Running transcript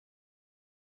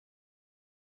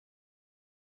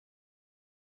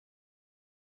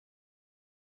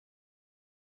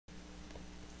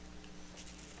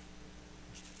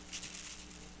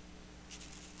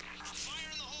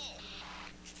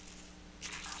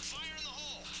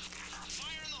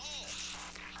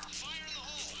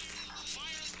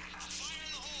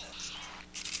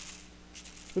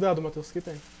Cuidado, Matheus, que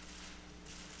tem.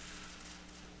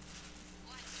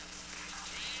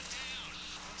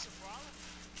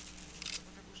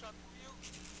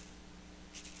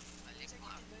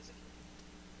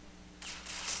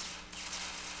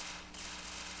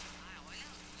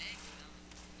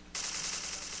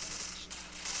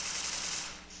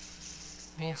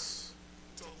 Nossa.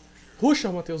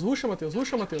 Ruxa, Matheus, ruxa, Matheus,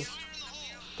 ruxa, Matheus.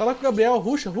 Tá lá com o Gabriel,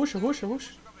 ruxa, ruxa, ruxa,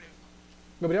 ruxa.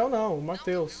 Gabriel não, o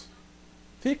Matheus.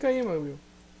 Fica aí, meu Will.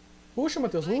 Ruxa,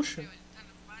 Matheus, ruxa.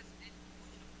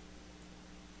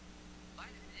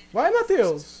 Vai,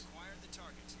 Matheus.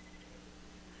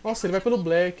 Nossa, ele vai pelo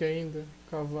Black ainda.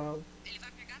 Cavalo.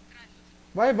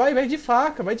 Vai, vai, vai de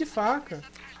faca, vai de faca.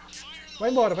 Vai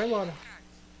embora, vai embora.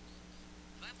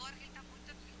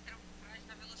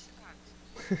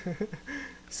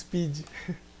 Speed.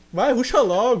 Vai, ruxa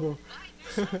logo.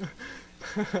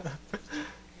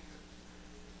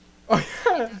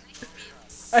 Olha.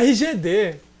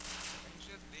 RGD.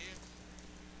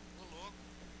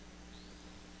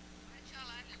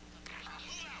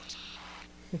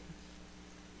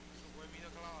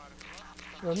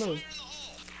 Não, não.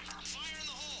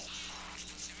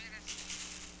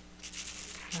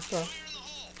 Ah, tá.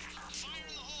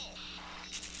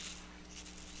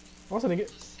 Nossa, ninguém...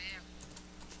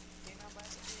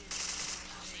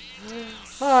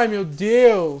 Ai, meu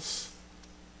Deus.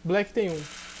 Black tem um.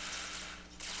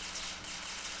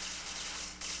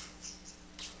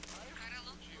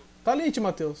 Tá lit,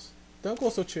 Matheus. Tancou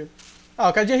o seu tiro. Ah,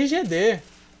 eu quero de RGD.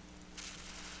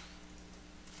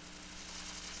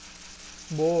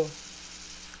 Boa.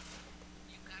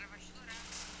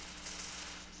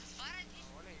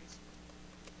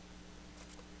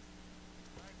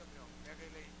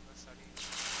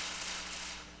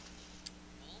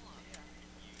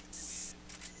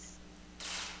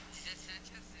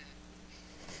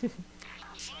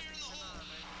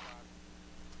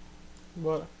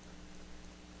 Bora.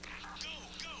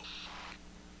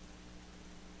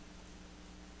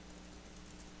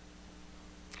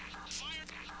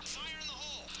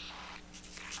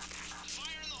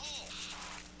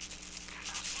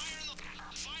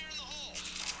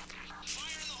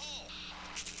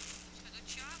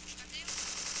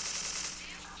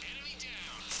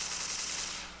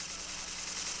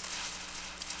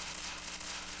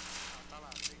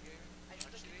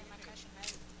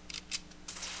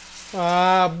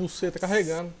 Ah, buceta,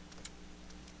 carregando.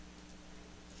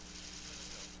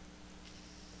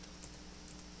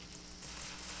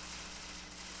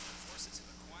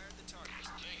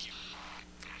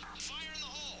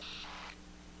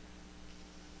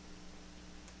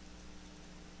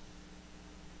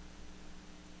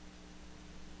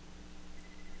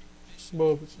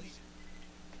 Boa, pessoal.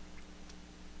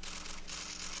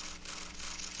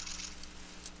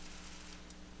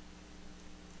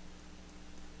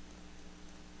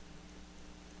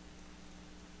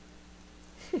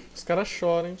 Os caras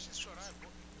choram, hein?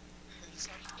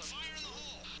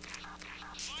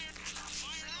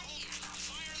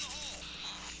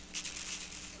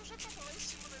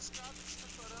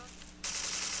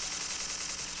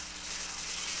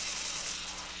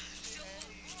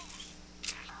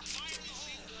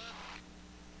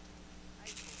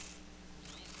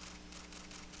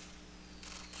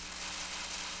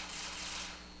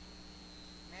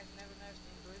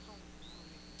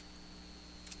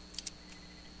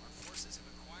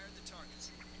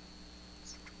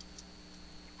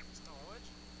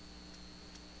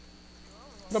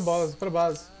 Pra base, pra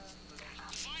base.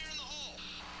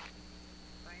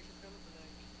 Tá indo pelo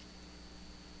Black.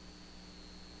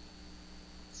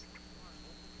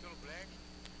 Pelo Black.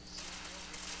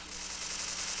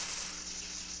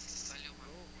 Valeu,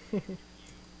 mano.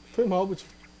 Foi mal, Buti.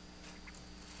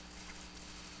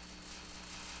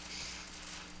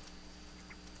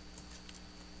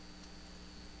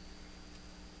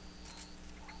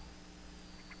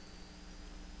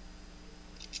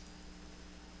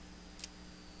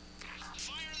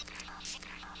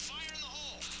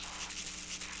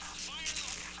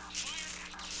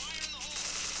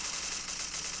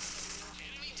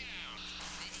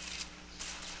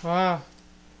 Ah.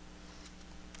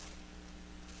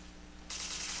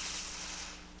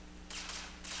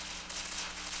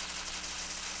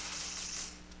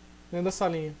 Dentro da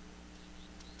salinha.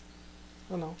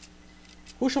 Ah, não.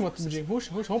 Ruxa, Matubudinho.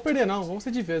 Ruxa, ruxa. Vamos perder, não. Vamos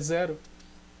ser de vez. Zero.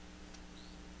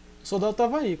 O soldado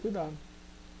tava aí. Cuidado.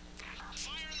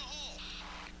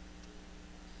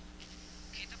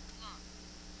 Quem tá pulando?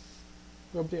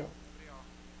 Gabriel.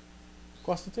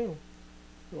 Costa tem um.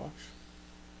 Eu acho.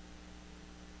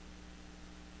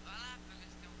 Vai lá pra ver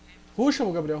se tem um game. Ruxa,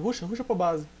 meu Gabriel. Ruxa. Ruxa pra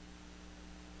base.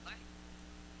 Vai.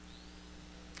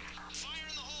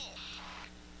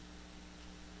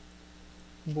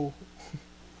 Burro.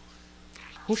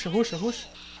 Ruxa, ruxa, ruxa.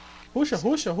 Ruxa,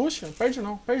 ruxa, ruxa. Perde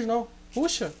não, perde não.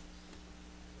 Ruxa.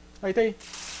 Aí, tá aí.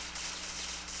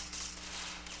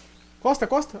 Costa,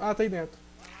 costa. Ah, tá aí dentro.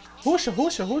 Ruxa,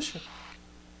 ruxa, ruxa.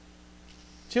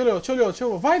 Te olhou, te olhou, te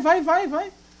olhou. Vai, vai, vai,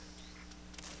 vai.